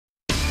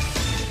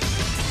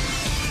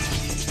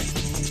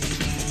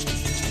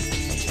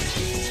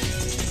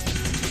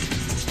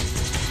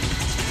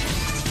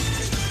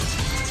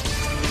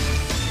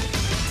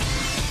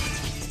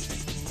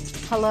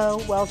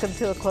Hello, welcome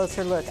to A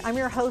Closer Look. I'm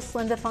your host,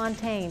 Linda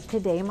Fontaine.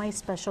 Today, my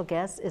special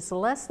guest is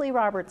Leslie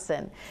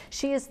Robertson.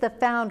 She is the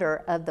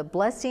founder of the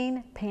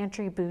Blessing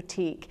Pantry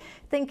Boutique.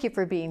 Thank you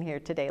for being here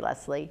today,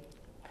 Leslie.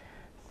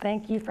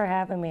 Thank you for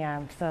having me.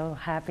 I'm so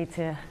happy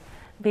to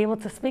be able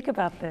to speak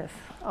about this.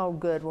 Oh,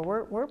 good.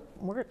 Well,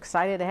 we're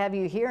excited to have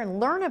you here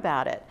and learn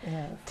about it.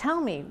 Yes. Tell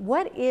me,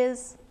 what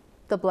is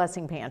the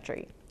Blessing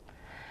Pantry?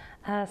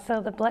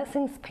 So the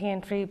Blessings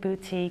Pantry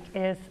Boutique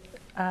is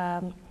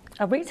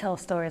a retail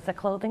store. It's a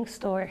clothing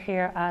store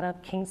here out of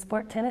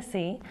Kingsport,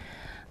 Tennessee.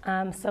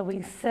 So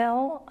we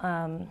sell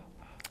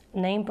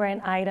name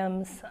brand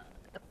items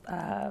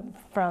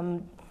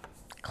from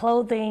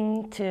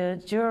clothing to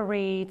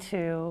jewelry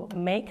to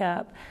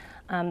makeup.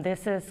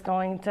 This is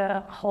going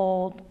to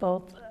hold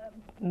both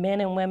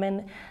men and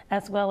women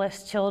as well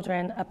as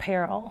children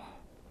apparel.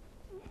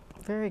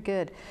 Very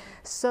good.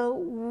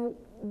 So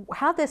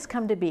how'd this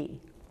come to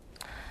be?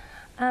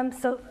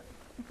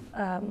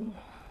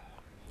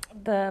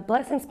 The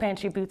Blessings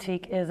Pantry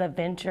Boutique is a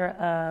venture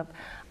of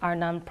our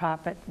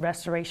nonprofit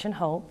Restoration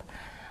Hope.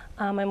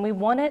 And we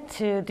wanted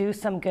to do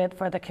some good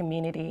for the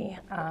community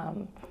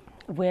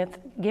with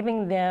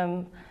giving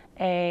them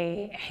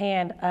a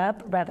hand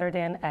up rather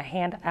than a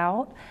hand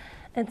out.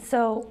 And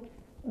so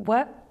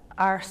what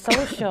our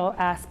social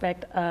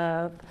aspect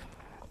of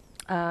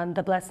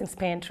the Blessings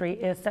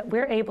Pantry is that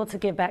we're able to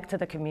give back to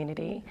the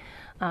community.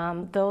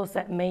 Those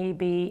that may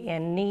be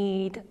in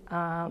need.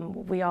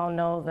 We all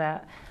know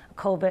that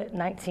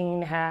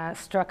COVID-19 has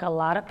struck a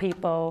lot of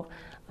people.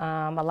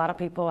 A lot of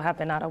people have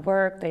been out of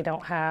work. They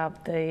don't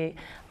have the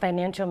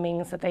financial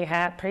means that they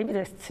had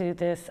previous to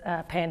this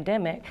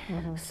pandemic.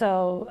 Mm-hmm.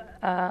 So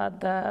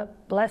the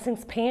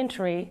Blessings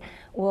Pantry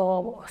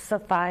will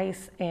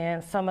suffice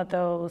in some of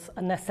those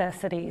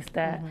necessities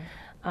that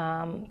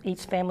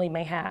each family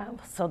may have.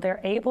 So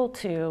they're able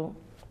to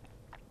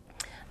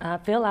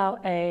fill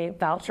out a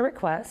voucher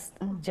request,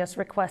 just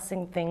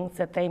requesting things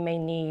that they may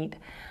need.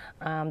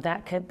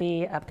 That could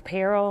be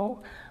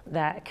apparel,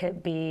 that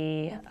could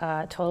be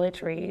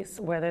toiletries,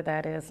 whether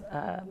that is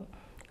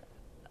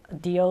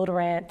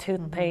deodorant,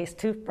 toothpaste,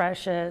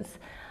 toothbrushes,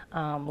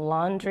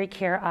 laundry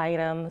care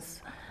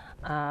items,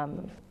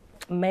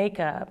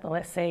 makeup.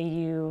 Let's say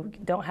you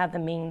don't have the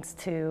means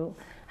to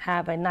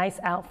have a nice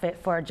outfit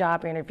for a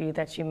job interview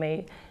that you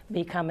may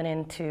be coming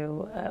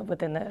into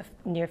within the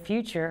near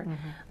future.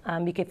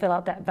 You can fill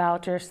out that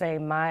voucher, say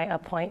my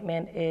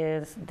appointment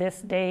is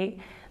this date,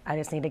 I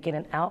just need to get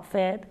an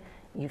outfit.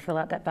 You fill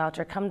out that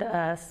voucher, come to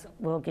us,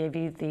 we'll give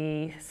you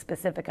the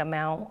specific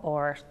amount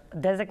or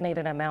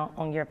designated amount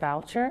on your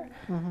voucher.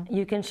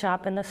 You can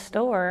shop in the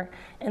store,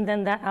 and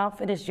then that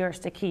outfit is yours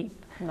to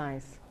keep.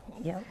 Nice.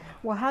 Yep.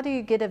 Well, how do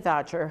you get a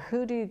voucher?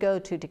 Who do you go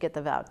to get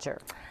the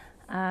voucher?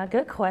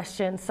 Good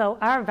question. So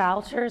our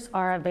vouchers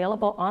are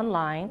available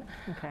online.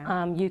 Okay.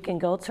 You can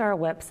go to our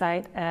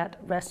website at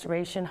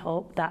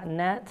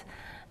restorationhope.net.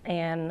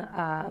 And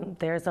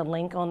there's a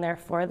link on there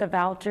for the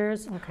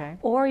vouchers. Okay.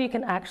 Or you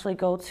can actually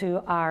go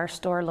to our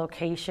store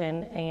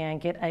location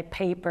and get a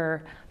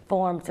paper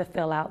form to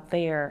fill out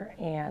there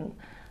and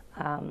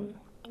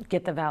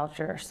get the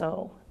voucher.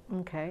 So.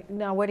 Okay.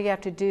 Now, what do you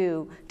have to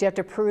do? Do you have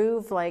to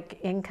prove like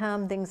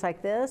income, things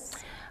like this?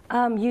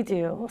 You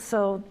do.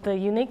 So the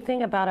unique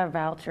thing about our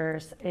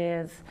vouchers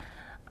is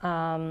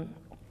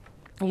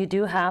you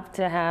do have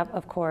to have,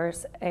 of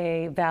course,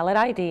 a valid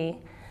ID.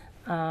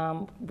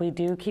 We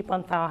do keep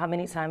on file how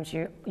many times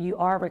you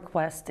are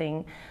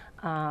requesting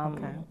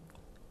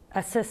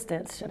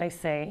assistance, should I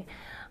say.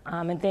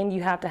 And then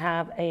you have to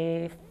have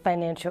a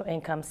financial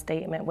income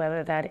statement,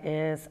 whether that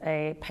is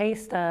a pay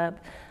stub,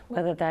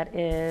 whether that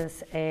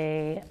is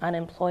a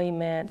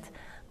unemployment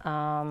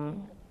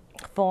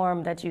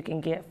form that you can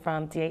get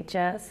from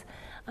DHS.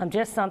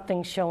 Just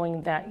something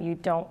showing that you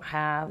don't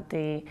have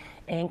the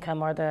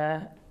income or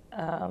the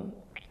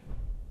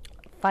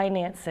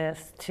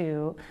finances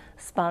to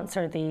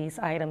sponsor these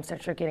items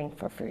that you're getting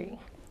for free.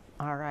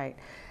 All right.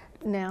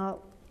 Now,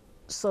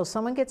 so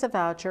someone gets a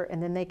voucher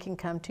and then they can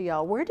come to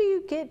y'all. Where do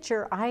you get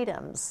your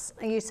items?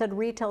 You said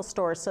retail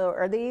store. So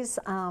are these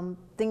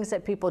things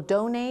that people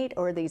donate,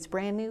 or are these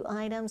brand new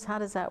items? How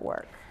does that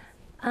work?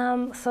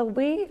 So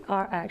we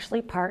are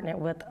actually partnered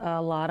with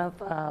a lot of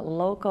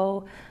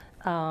local,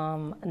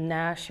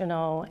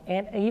 national,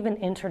 and even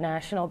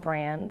international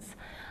brands.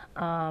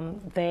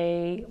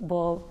 They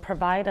will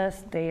provide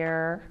us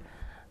their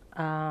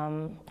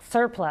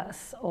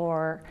surplus,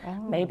 or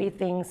maybe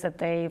things that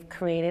they've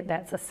created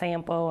that's a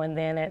sample and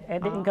then it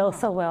didn't go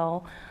so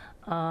well,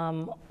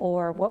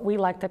 or what we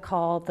like to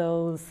call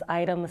those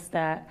items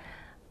that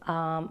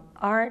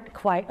aren't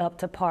quite up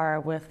to par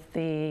with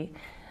the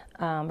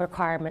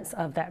requirements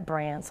of that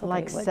brand. So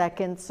like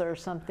seconds or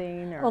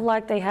something? Or? Well,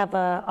 like they have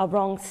a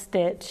wrong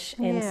stitch,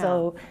 and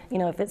so, you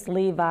know, if it's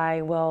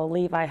Levi, well,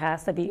 Levi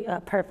has to be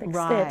a perfect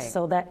stitch,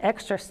 so that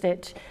extra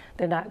stitch,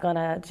 they're not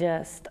gonna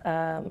just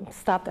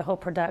stop the whole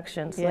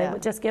production, so they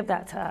would just give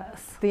that to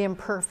us. The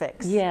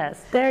imperfects.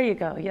 Yes, there you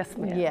go, yes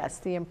ma'am. Yes,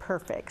 the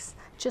imperfects,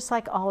 just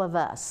like all of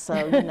us. So,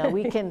 you know,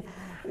 we can,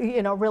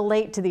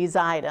 relate to these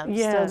items,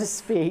 so to Yes.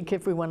 speak,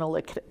 if we want to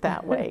look at it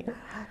that way.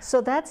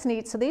 So that's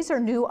neat. So these are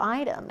new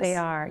items. They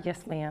are,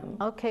 yes, ma'am.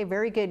 Okay,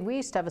 very good. We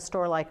used to have a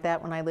store like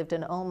that when I lived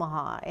in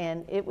Omaha,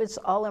 and it was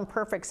all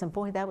imperfects, and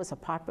boy, that was a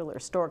popular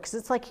store, because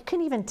it's like you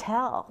couldn't even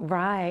tell.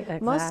 Right,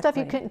 exactly. Most stuff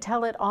you couldn't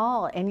tell at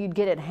all, and you'd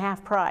get it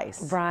half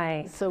price.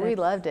 Right. So we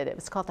loved it. It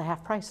was called the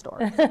Half Price Store.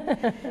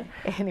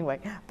 Anyway,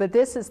 but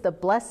this is the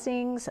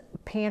Blessings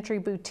Pantry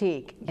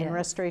Boutique in Yes.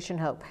 Restoration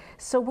Hope.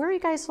 So where are you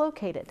guys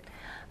located?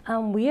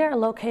 We are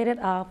located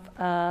off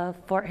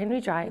Fort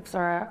Henry Drive, so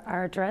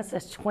our address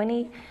is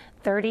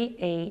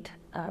 2038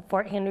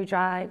 Fort Henry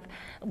Drive.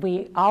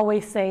 We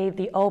always say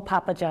the old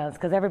Papa John's,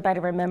 because everybody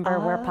remember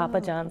where Papa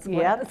John's was.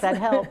 Yep, that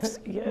helps.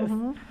 Yes.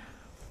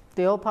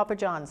 The old Papa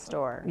John's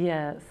store.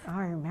 Yes. Oh,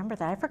 I remember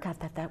that. I forgot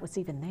that that was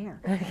even there.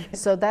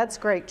 So that's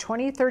great.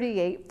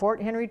 2038 Fort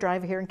Henry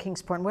Drive here in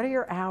Kingsport. And what are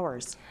your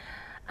hours?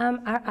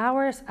 Our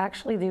hours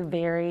actually do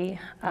vary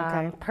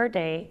Okay. per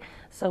day.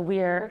 So we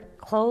are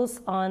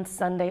closed on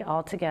Sunday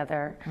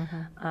altogether.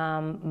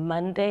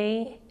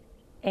 Monday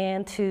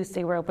and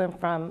Tuesday we're open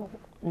from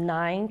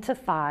 9 to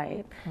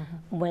 5.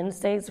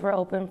 Wednesdays we're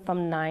open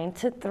from 9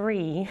 to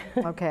 3.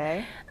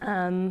 Okay.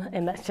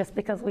 And that's just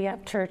because we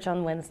have church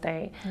on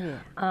Wednesday.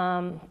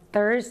 Yeah.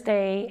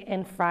 Thursday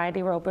and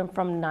Friday we're open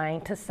from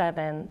 9 to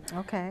 7.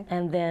 Okay.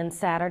 And then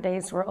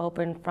Saturdays we're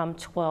open from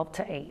 12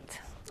 to 8.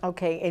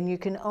 Okay, and you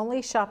can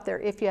only shop there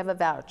if you have a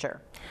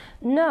voucher.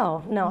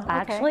 No, Okay.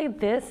 actually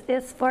this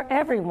is for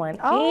everyone.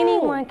 Oh,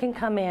 Anyone can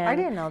come in I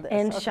didn't know this.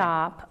 and Okay.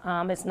 shop.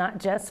 It's not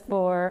just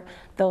for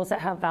those that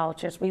have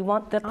vouchers. We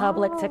want the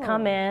public to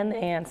come in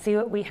and see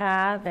what we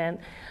have and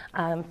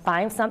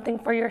find something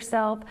for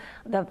yourself.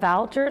 The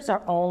vouchers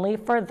are only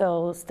for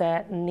those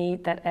that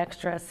need that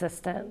extra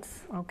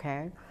assistance.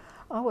 Okay.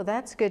 Oh, well,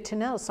 that's good to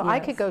know. So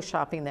I could Yes. go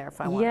shopping there if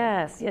I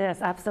wanted.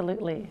 Yes,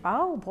 absolutely.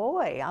 Oh,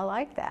 boy, I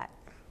like that.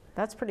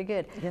 That's pretty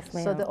good. Yes,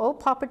 So ma'am. the old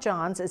Papa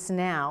John's is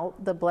now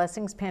the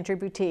Blessings Pantry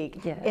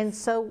Boutique. Yes. And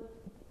so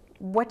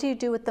what do you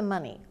do with the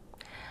money?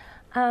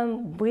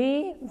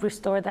 We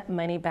restore that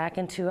money back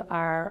into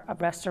our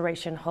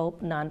Restoration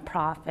Hope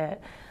nonprofit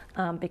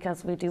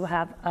because we do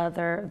have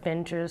other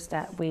ventures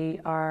that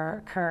we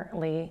are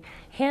currently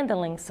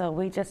handling. So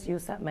we just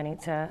use that money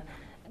to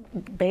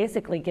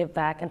basically give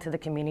back into the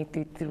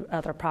community through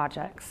other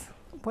projects.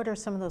 What are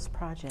some of those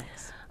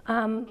projects?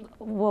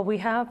 Well, we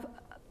have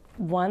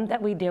one that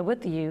we deal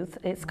with youth.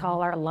 It's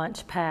called our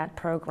Lunch Pad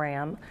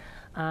program.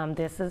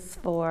 This is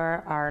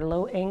for our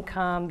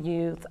low-income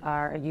youth,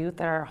 our youth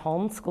that are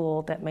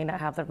homeschooled that may not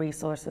have the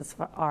resources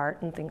for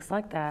art and things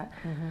like that.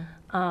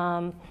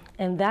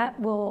 And that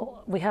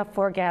we have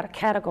 4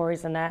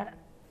 categories in that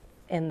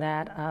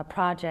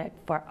project: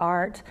 for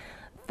art,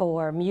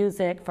 for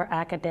music, for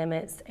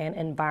academics, and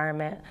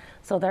environment.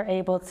 So they're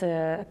able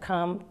to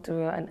come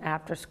through an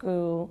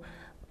after-school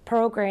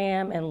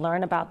program and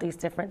learn about these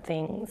different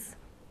things.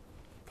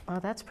 Oh,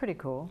 that's pretty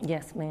cool.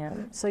 Yes,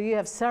 ma'am. So you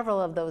have several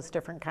of those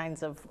different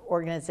kinds of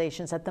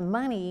organizations that the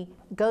money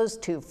goes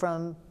to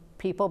from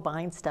people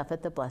buying stuff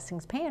at the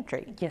Blessings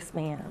Pantry. Yes,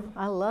 ma'am.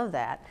 I love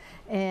that.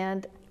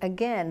 And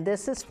again,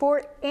 this is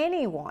for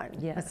anyone.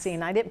 Yes. Let's see,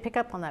 and I didn't pick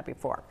up on that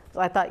before. So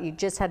I thought you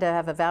just had to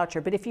have a voucher.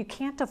 But if you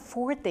can't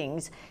afford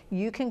things,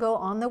 you can go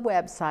on the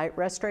website,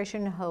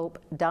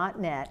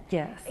 restorationhope.net,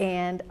 Yes.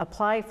 and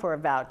apply for a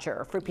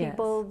voucher for Yes.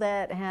 people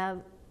that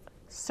have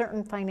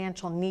certain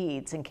financial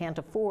needs and can't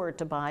afford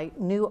to buy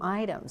new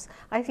items.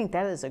 I think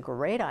that is a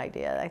great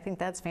idea. I think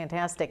that's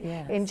fantastic.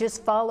 Yes. And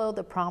just follow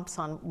the prompts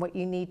on what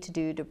you need to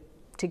do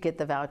to get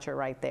the voucher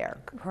right there.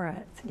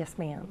 Correct. Yes,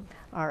 ma'am.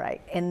 All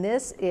right, and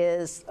this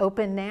is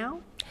open now?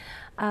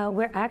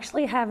 We're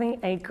actually having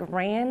a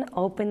grand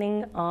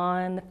opening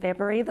on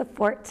February the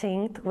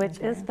 14th, which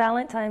is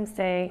Valentine's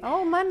Day.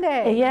 Oh,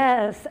 Monday.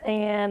 Yes,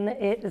 and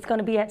it is going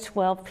to be at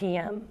 12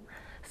 p.m.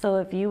 So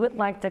if you would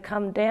like to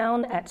come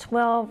down at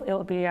 12, it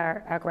will be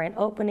our grand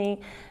opening.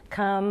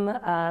 Come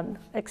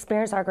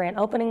experience our grand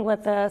opening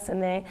with us,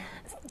 and then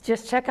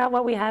just check out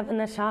what we have in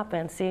the shop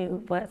and see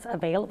what's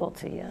available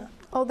to you.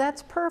 Oh,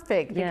 that's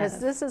perfect, because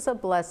Yes. this is a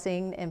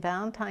blessing, and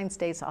Valentine's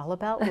Day is all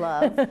about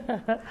love,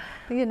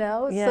 you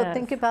know? So Yes.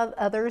 think about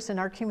others in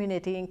our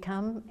community and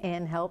come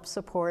and help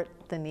support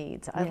the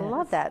needs. I Yes.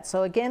 love that.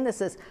 So again,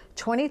 this is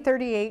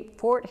 2038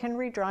 Fort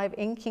Henry Drive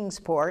in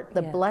Kingsport,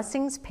 the Yes.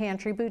 Blessings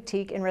Pantry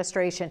Boutique and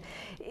Restoration.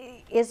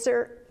 Is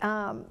there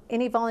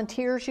any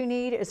volunteers you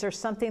need? Is there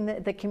something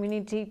that the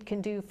community can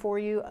do for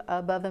you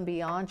above and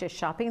beyond just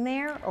shopping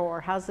there,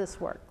 or how's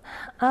this work?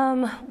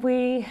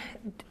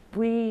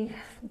 We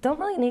don't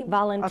really need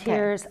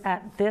volunteers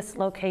at this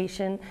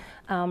location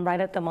right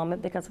at the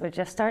moment because we're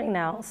just starting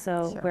out,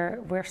 so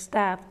Sure. we're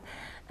staffed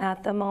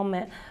at the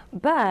moment.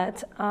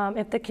 But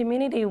if the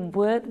community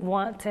would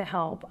want to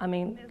help, I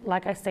mean,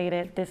 like I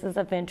stated, this is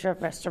a venture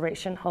of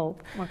Restoration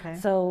Hope. Okay.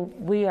 So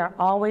we are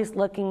always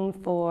looking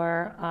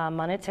for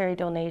monetary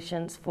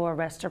donations for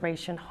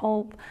Restoration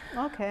Hope.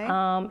 Okay.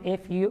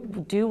 If you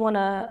do want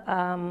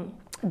to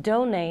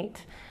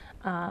donate,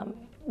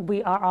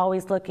 we are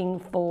always looking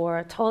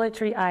for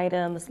toiletry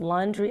items,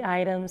 laundry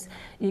items.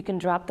 You can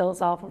drop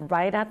those off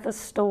right at the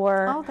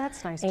store. Oh,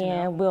 that's nice to know.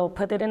 And we'll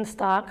put it in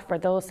stock for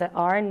those that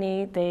are in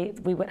need.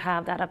 We would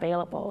have that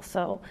available.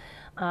 So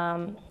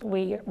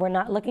we're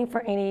not looking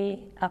for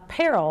any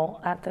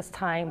apparel at this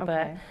time,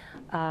 Okay.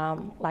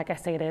 but like I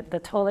said, the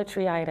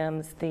toiletry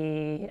items,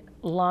 the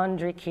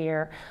laundry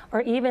care,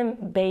 or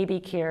even baby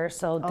care.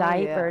 So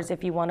diapers, yeah.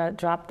 if you want to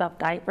drop off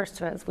diapers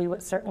to us, we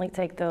would certainly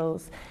take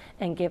those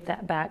and give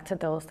that back to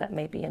those that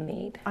may be in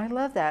need. I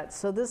love that.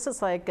 So this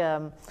is like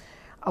a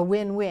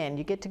win-win.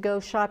 You get to go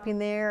shopping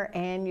there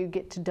and you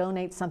get to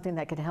donate something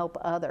that can help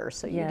others.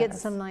 So you get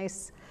Yes. some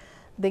nice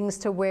things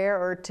to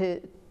wear or to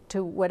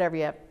whatever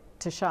you have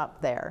to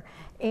shop there.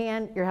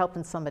 And you're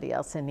helping somebody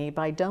else in need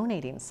by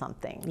donating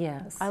something.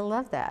 Yes. I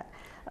love that.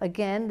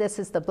 Again, this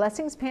is the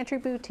Blessing Pantry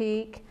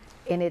Boutique,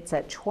 and it's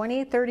at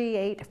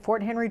 2038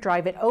 Fort Henry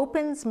Drive. It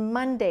opens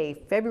Monday,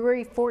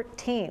 February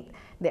 14th.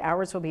 The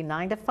hours will be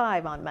 9 to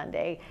 5 on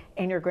Monday,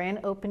 and your grand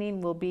opening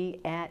will be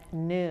at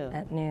noon.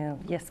 At noon,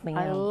 yes ma'am.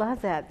 I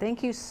love that.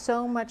 Thank you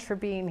so much for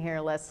being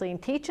here, Leslie,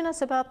 and teaching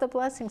us about the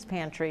Blessings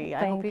Pantry.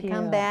 I hope you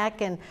come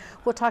back and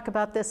we'll talk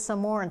about this some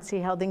more and see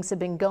how things have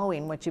been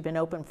going once you've been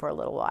open for a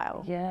little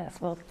while.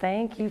 Yes, well,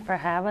 thank you for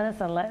having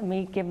us and letting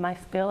me give my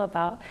spiel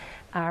about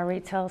our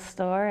retail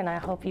store, and I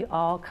hope you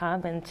all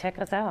come and check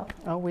us out.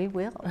 Oh, we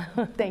will.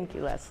 Thank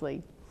you,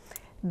 Leslie.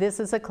 This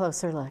is a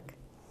closer look.